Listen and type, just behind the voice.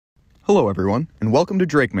Hello everyone, and welcome to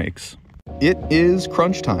DrakeMakes. It is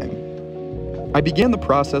crunch time. I began the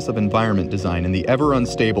process of environment design in the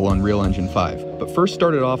ever-unstable Unreal Engine 5, but first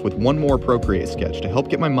started off with one more Procreate sketch to help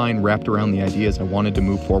get my mind wrapped around the ideas I wanted to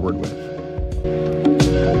move forward with.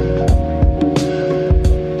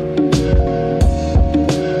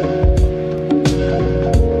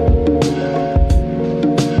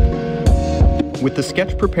 With the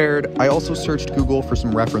sketch prepared, I also searched Google for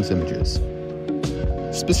some reference images.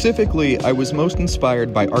 Specifically, I was most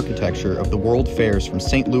inspired by architecture of the World Fairs from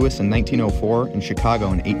St. Louis in 1904 and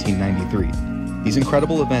Chicago in 1893. These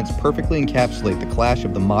incredible events perfectly encapsulate the clash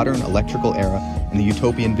of the modern electrical era and the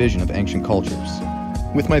utopian vision of ancient cultures.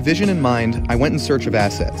 With my vision in mind, I went in search of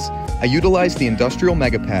assets. I utilized the Industrial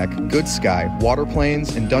Megapack, Good Sky, Water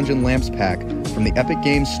Planes, and Dungeon Lamps pack from the Epic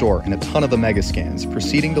Games store and a ton of the Megascans,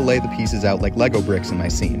 proceeding to lay the pieces out like Lego bricks in my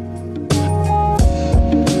scene.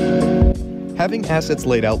 Having assets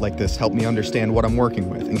laid out like this helped me understand what I'm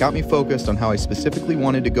working with and got me focused on how I specifically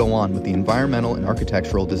wanted to go on with the environmental and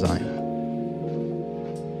architectural design.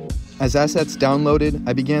 As assets downloaded,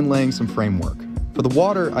 I began laying some framework. For the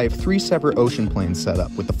water, I have 3 separate ocean planes set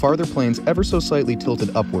up, with the farther planes ever so slightly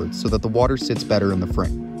tilted upwards so that the water sits better in the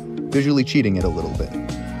frame, visually cheating it a little bit.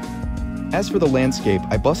 As for the landscape,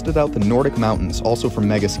 I busted out the Nordic mountains, also from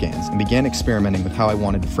Megascans, and began experimenting with how I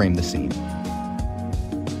wanted to frame the scene.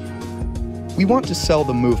 We want to sell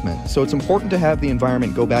the movement, so it's important to have the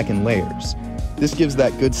environment go back in layers. This gives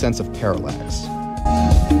that good sense of parallax.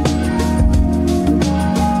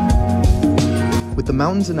 With the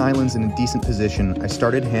mountains and islands in a decent position, I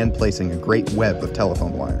started hand placing a great web of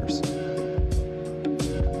telephone wires.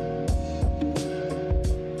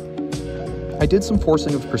 I did some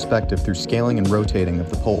forcing of perspective through scaling and rotating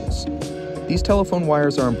of the poles. These telephone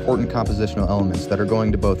wires are important compositional elements that are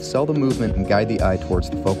going to both sell the movement and guide the eye towards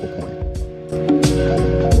the focal point.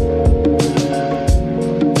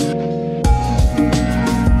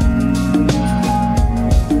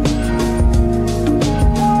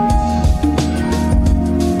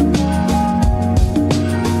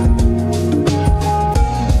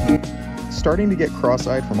 Starting to get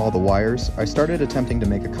cross-eyed from all the wires, I started attempting to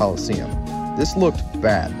make a coliseum. This looked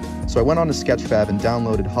bad, so I went on to Sketchfab and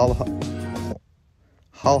downloaded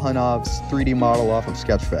Halhanov's 3D model off of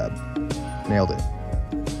Sketchfab. Nailed it.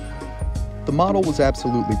 The model was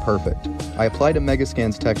absolutely perfect. I applied a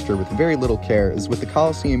Megascans texture with very little care, as with the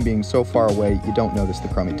Colosseum being so far away, you don't notice the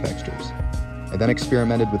crummy textures. I then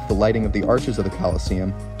experimented with the lighting of the arches of the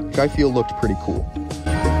Colosseum, which I feel looked pretty cool.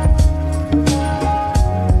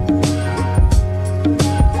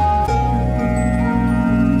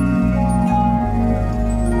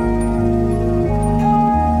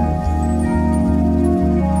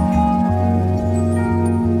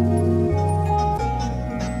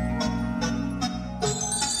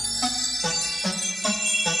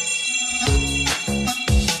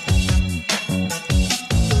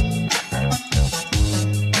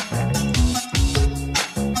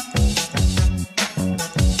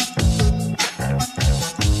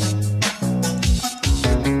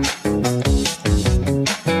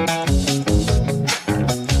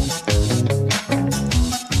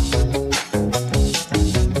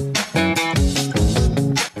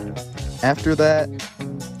 After that,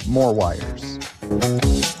 more wires.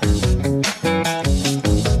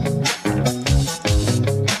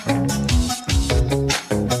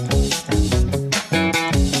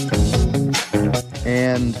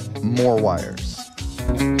 And more wires.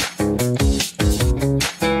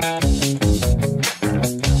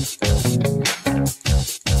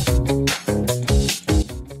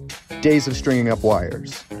 Days of stringing up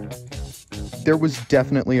wires. There was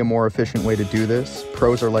definitely a more efficient way to do this.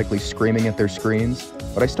 Pros are likely screaming at their screens,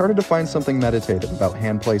 but I started to find something meditative about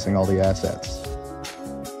hand placing all the assets.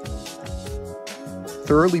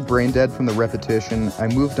 Thoroughly brain dead from the repetition, I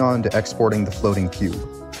moved on to exporting the floating cube.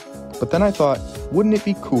 But then I thought, wouldn't it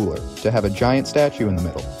be cooler to have a giant statue in the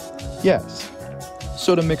middle? Yes.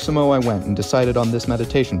 So to Mixamo I went and decided on this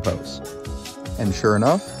meditation pose. And sure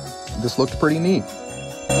enough, this looked pretty neat.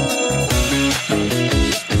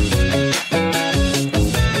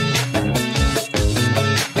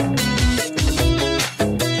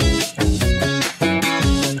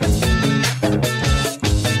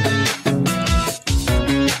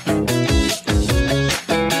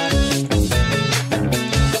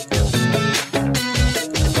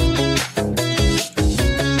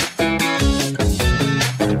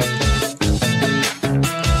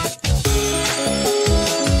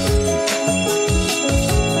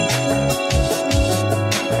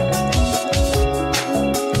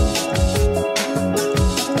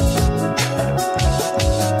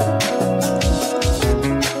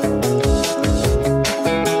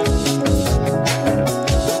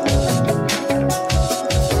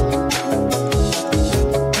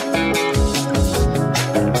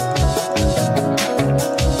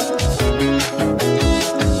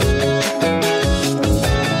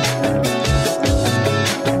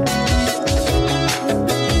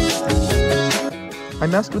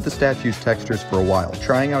 messed with the statue's textures for a while,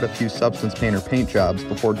 trying out a few Substance Painter paint jobs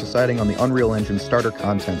before deciding on the Unreal Engine starter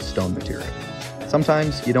content stone material.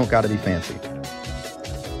 Sometimes you don't gotta be fancy.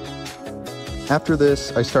 After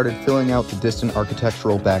this, I started filling out the distant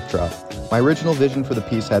architectural backdrop. My original vision for the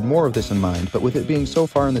piece had more of this in mind, but with it being so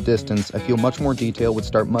far in the distance, I feel much more detail would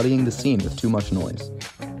start muddying the scene with too much noise.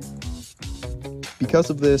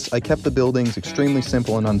 Because of this, I kept the buildings extremely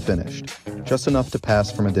simple and unfinished, just enough to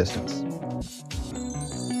pass from a distance.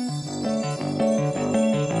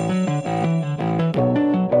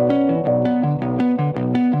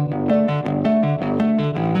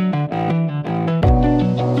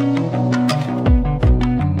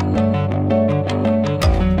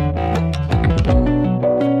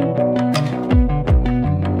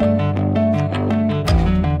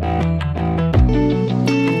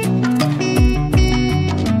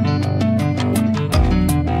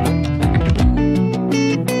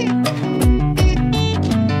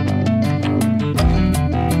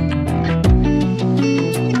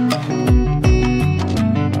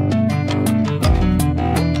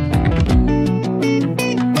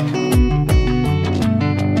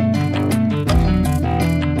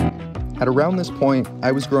 At around this point,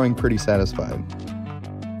 I was growing pretty satisfied.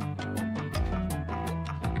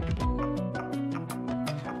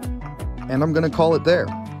 And I'm gonna call it there.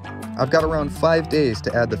 I've got around 5 days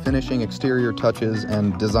to add the finishing exterior touches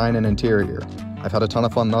and design an interior. I've had a ton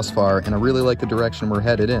of fun thus far, and I really like the direction we're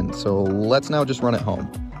headed in, so let's now just run it home.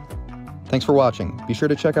 Thanks for watching. Be sure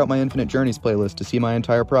to check out my Infinite Journeys playlist to see my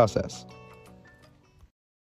entire process.